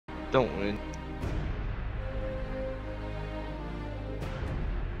Don't win.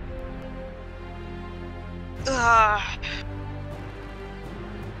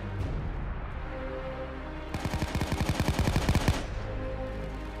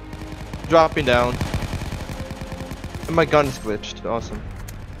 Dropping down. And my gun's glitched. Awesome.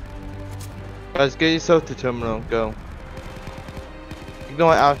 Guys, get yourself to terminal. Go.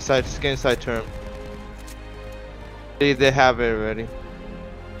 Ignore outside. Just get inside term. They have it already.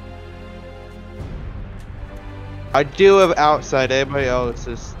 I do have outside. Everybody else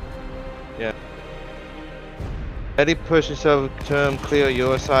is. Yeah. Ready, push yourself term. Clear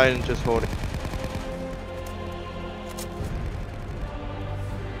your side and just hold it.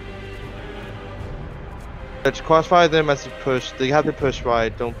 Let's crossfire them as you push. They have to push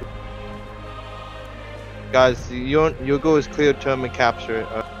wide. Don't. Guys, your goal is clear term and capture it.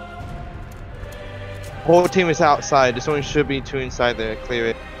 Whole team is outside. This only should be 2 inside there. Clear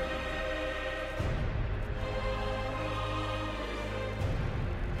it.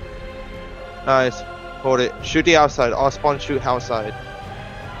 Nice. Hold it. Shoot the outside. All spawn shoot outside.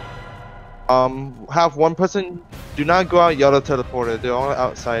 Have one person. Do not go out yellow teleporter. They're all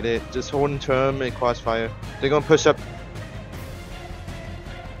outside it. Just hold in term and crossfire. They're gonna push up.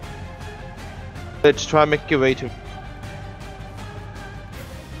 Let's try and make your way to.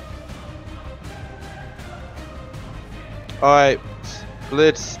 Alright.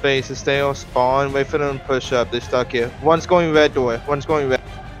 Blitz space. Stay on spawn. Wait for them to push up. They're stuck here. One's going red door. One's going red.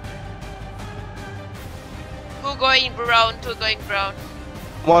 2 going brown. 2 going brown.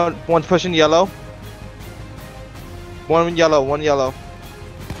 One's pushing yellow. One yellow. One yellow.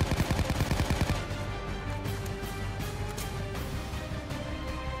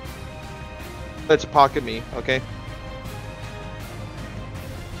 Let's pocket me, okay?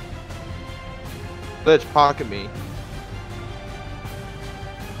 Let's pocket me.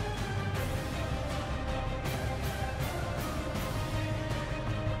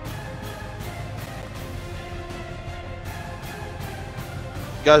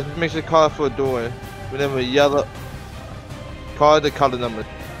 Guys, make sure to call for a door. Remember, yellow. Call the color number.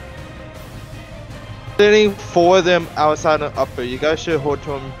 Sitting 4 of them outside and upper. You guys should hold to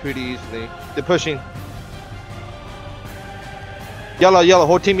them pretty easily. They're pushing. Yellow, yellow,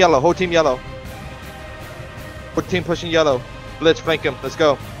 whole team yellow, whole team yellow. Whole team pushing yellow. Let's flank him, let's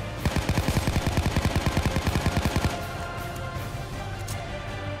go.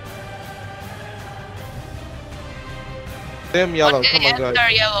 Them yellow, come on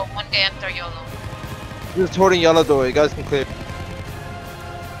guys. Yellow. 1 guy enter yellow. Just holding yellow door, you guys can clear.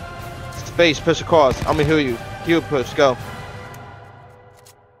 Space, push across, I'm gonna heal you. Heal push, go.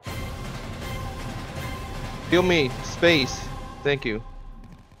 Heal me, space, thank you.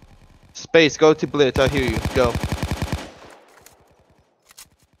 Space, go to blitz, I'll heal you, go.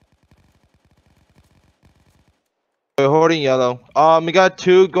 We're holding yellow. We got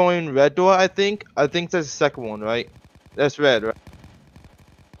 2 going red door, I think. I think that's the second one, right? That's red, right?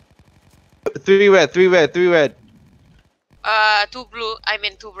 3 red, 3 red, 3 red. 2 blue. I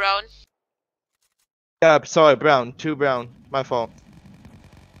mean 2 brown. Yeah, sorry, brown. 2 brown. My fault.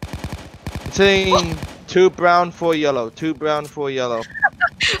 It's saying 2 brown, 4 yellow. 2 brown, 4 yellow.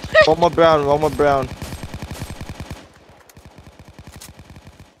 One more brown, one more brown.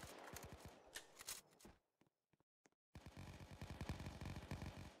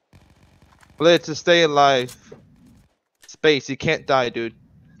 Blitz, to stay alive. Space, you can't die, dude.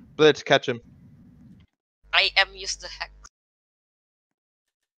 Blitz, catch him. I am used to hex.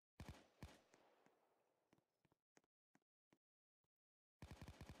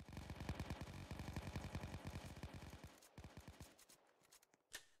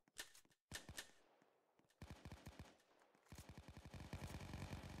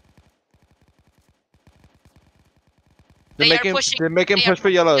 They're making push for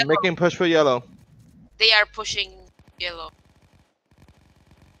yellow. Making push for yellow. They are pushing yellow.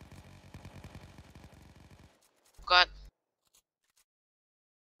 God.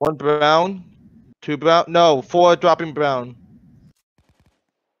 1 brown, 2 brown. No, 4 dropping brown.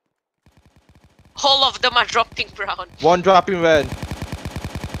 All of them are dropping brown. 1 dropping red.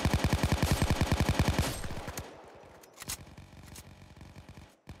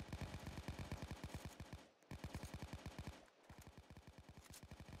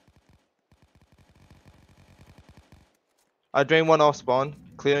 I drain 1 off spawn.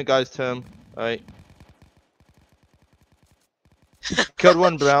 Clearing guy's term. Alright. Killed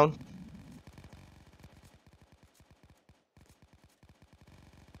 1 brown.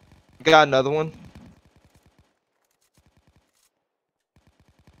 Got another one.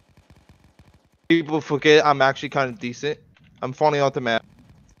 People forget I'm actually kind of decent. I'm falling off the map.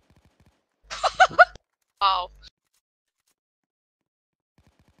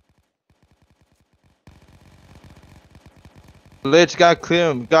 Let's gotta clear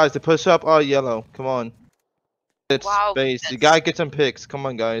him. Guys, to push up all yellow. Come on. It's Wow, space. You that's gotta get some picks. Come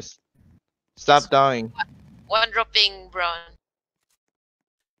on, guys. Stop dying. one dropping brown.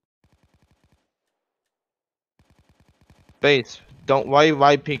 Space. Don't. Why are you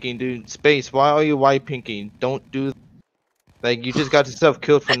white pinking, dude? Space. Why are you white pinking? Don't do. Like, you just got yourself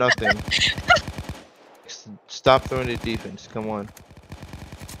killed for nothing. Stop throwing the defense. Come on.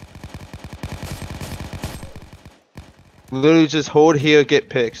 Literally just hold here, get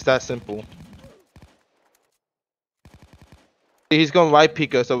picks. That simple. He's gonna right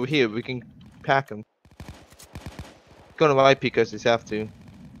peek us over here. We can pack him. He's gonna right peek us. He's have to.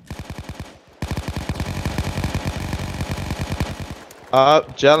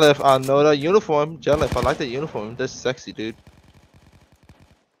 Jelif, I know the uniform. Jelif, I like the uniform. That's sexy, dude.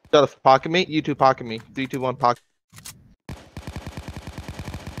 Jelif, pocket me. You two pocket me. 3, 2, 1, pocket.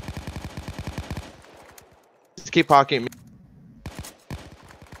 Just keep pocketing me.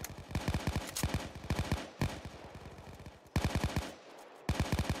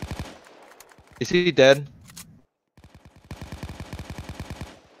 Is he dead?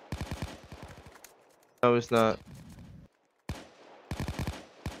 No, it's not.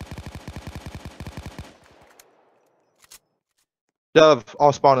 Jelif,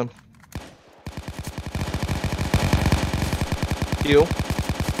 I'll spawn him. Heal.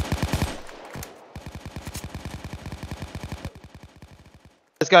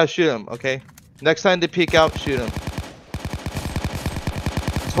 Just gotta shoot him, okay? Next time they peek out, shoot him.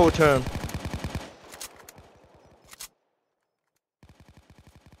 This whole turn.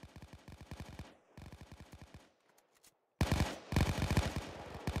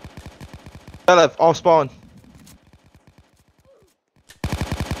 Jelif, I'll spawn.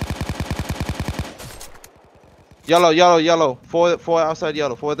 Yellow, yellow, yellow. Four outside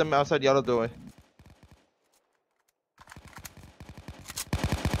yellow. 4 of them outside yellow doorway.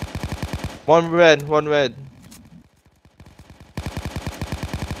 One red, one red.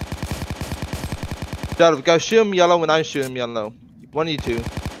 Jelif, go shoot him yellow when I shoot him yellow. One of you two.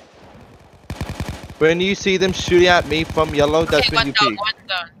 When you see them shooting at me from yellow, that's Okay, when one you down, peek. one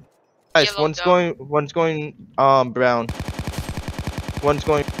down. Guys, Yellow one's going brown. One's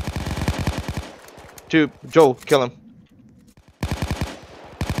going to Joel, kill him.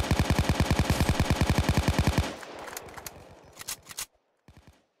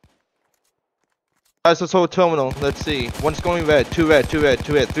 Guys, let's hold terminal. Let's see. One's going red, 2 red, 2 red,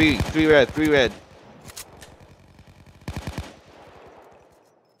 2 red, 3 red, 3 red.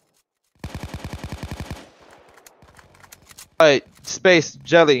 Alright, space,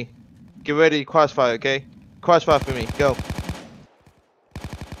 jelly. Get ready, crossfire, okay? Crossfire for me, go.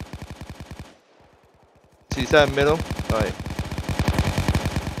 See, is that middle? Alright.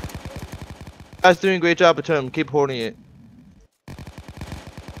 Guys, doing a great job of term. Keep holding it.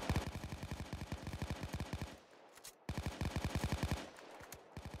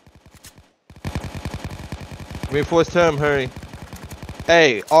 Reinforce term, hurry.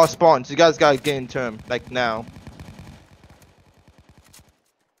 Hey, all spawns. You guys gotta get in term, like now.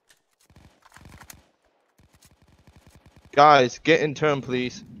 Guys, get in term,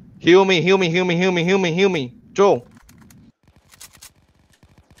 please. Heal me, heal me, heal me, heal me, heal me, heal me. Joel.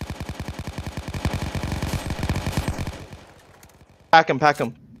 Pack him, pack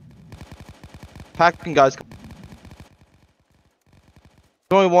him. Pack him, guys. There's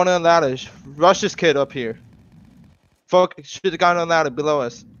only one on the ladders. Rush this kid up here. Fuck, shoot the guy on the ladder below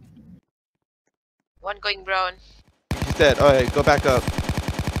us. One going brown. He's dead. Alright, go back up.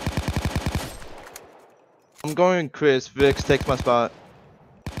 I'm going Chris. Vix takes my spot.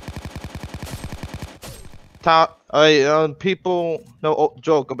 Top. Alright, people. No, oh,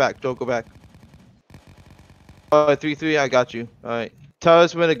 Joel, go back. Joel, go back. Alright, 3-3, I got you. Alright. Tell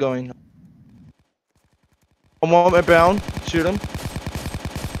us where they're going. One moment, brown. Shoot him.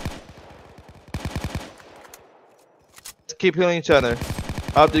 Let's keep healing each other.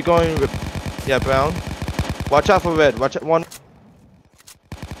 Up, they're going. Yeah, brown. Watch out for red. Watch out. One.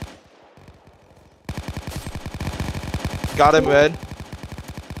 Got him, red.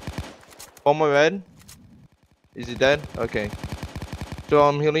 One more red. Is he dead? Okay. So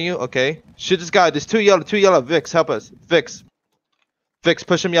I'm healing you. Okay. Shoot this guy. There's 2 yellow. 2 yellow. Vix, help us. Vix. Vix,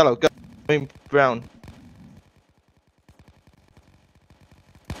 push him yellow. Go. Brown.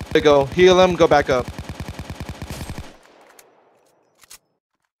 There you go. Heal him. Go back up.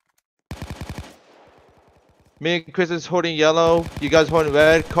 Me and Chris is holding yellow. You guys holding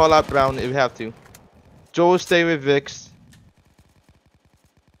red. Call out brown if you have to. Joel, stay with Vix.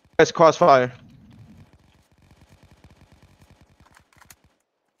 Guys, crossfire.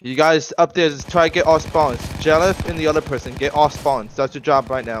 You guys up there, just try to get all spawns. Jelif and the other person, get all spawns. That's your job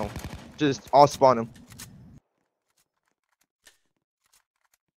right now. Just all spawn them.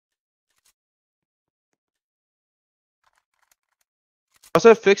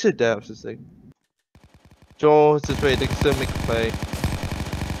 Also fix it, devs. It's like Joel, it's just wait, they can still make a play.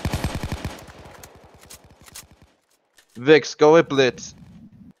 Vix, go with Blitz.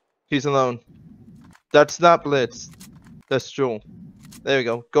 He's alone. That's not Blitz. That's Joel. There we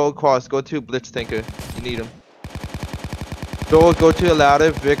go. Go across. Go to Blitz tanker. You need him. Joel, go to a ladder.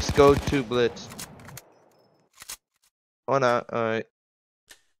 Vix, go to Blitz. Or not. Alright.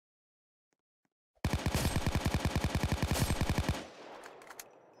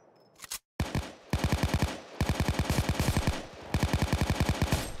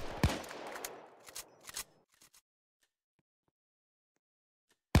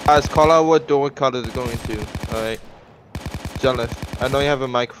 Guys, call out what door color they're going to. Alright. Jealous. I know you have a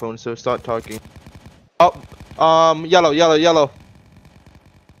microphone, so start talking. Oh, yellow, yellow, yellow.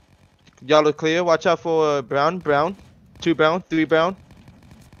 Yellow clear. Watch out for brown, brown. 2 brown, 3 brown.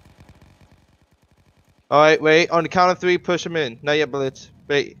 Alright, wait. On the count of 3, push him in. Not yet, Blitz.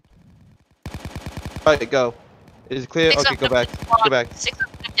 Wait. Alright, go. Is it clear? Okay, go back. Go back. 6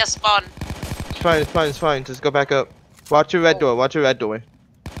 of them just spawn. It's fine, it's fine, it's fine. Just go back up. Watch your red door. Watch your red door.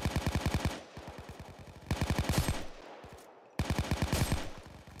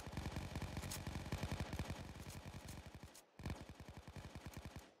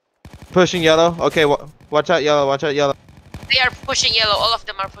 Pushing yellow. Okay, watch out yellow. Watch out yellow. They are pushing yellow. All of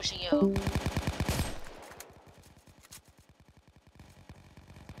them are pushing yellow.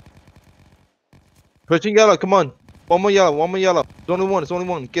 Pushing yellow. Come on. One more yellow. One more yellow. It's only one. It's only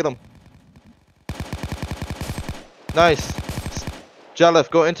one. Get him. Nice. Jelif,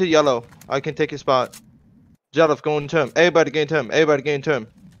 go into yellow. I can take your spot. Jelif, go in term. Everybody gain term. Everybody gain term.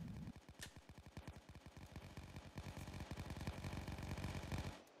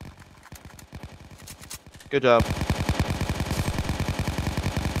 Good job.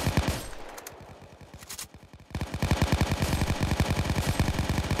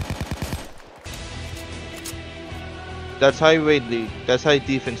 That's how you raid lead. That's how you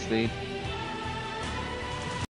defense lead.